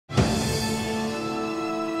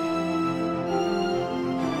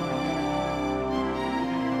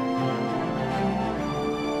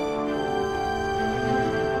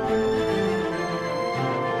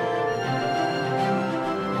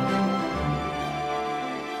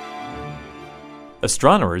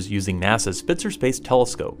Astronomers using NASA's Spitzer Space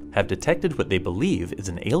Telescope have detected what they believe is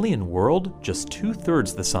an alien world just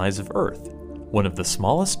 2/3 the size of Earth, one of the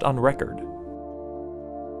smallest on record.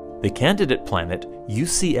 The candidate planet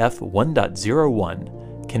UCF 1.01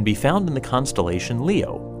 can be found in the constellation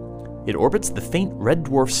Leo. It orbits the faint red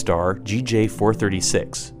dwarf star GJ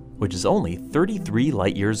 436, which is only 33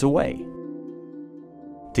 light-years away.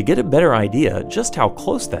 To get a better idea just how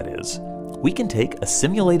close that is, we can take a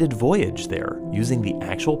simulated voyage there using the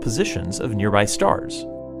actual positions of nearby stars.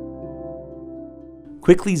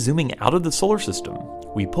 Quickly zooming out of the solar system,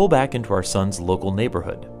 we pull back into our sun's local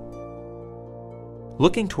neighborhood.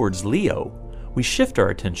 Looking towards Leo, we shift our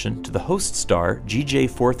attention to the host star GJ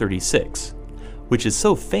 436, which is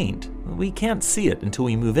so faint we can't see it until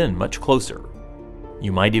we move in much closer.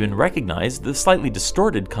 You might even recognize the slightly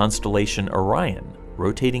distorted constellation Orion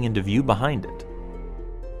rotating into view behind it.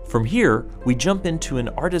 From here, we jump into an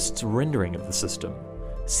artist's rendering of the system,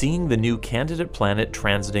 seeing the new candidate planet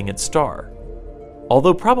transiting its star.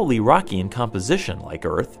 Although probably rocky in composition like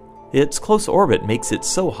Earth, its close orbit makes it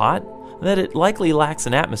so hot that it likely lacks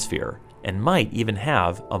an atmosphere and might even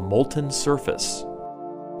have a molten surface.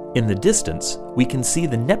 In the distance, we can see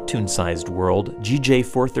the Neptune-sized world GJ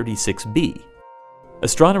 436b.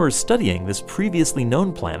 Astronomers studying this previously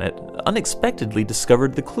known planet unexpectedly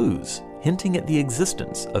discovered the clues, hinting at the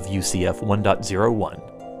existence of UCF 1.01.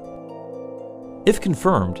 If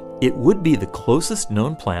confirmed, it would be the closest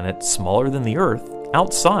known planet smaller than the Earth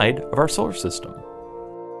outside of our solar system.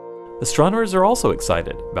 Astronomers are also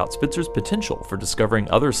excited about Spitzer's potential for discovering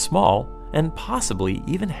other small and possibly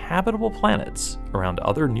even habitable planets around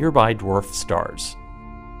other nearby dwarf stars.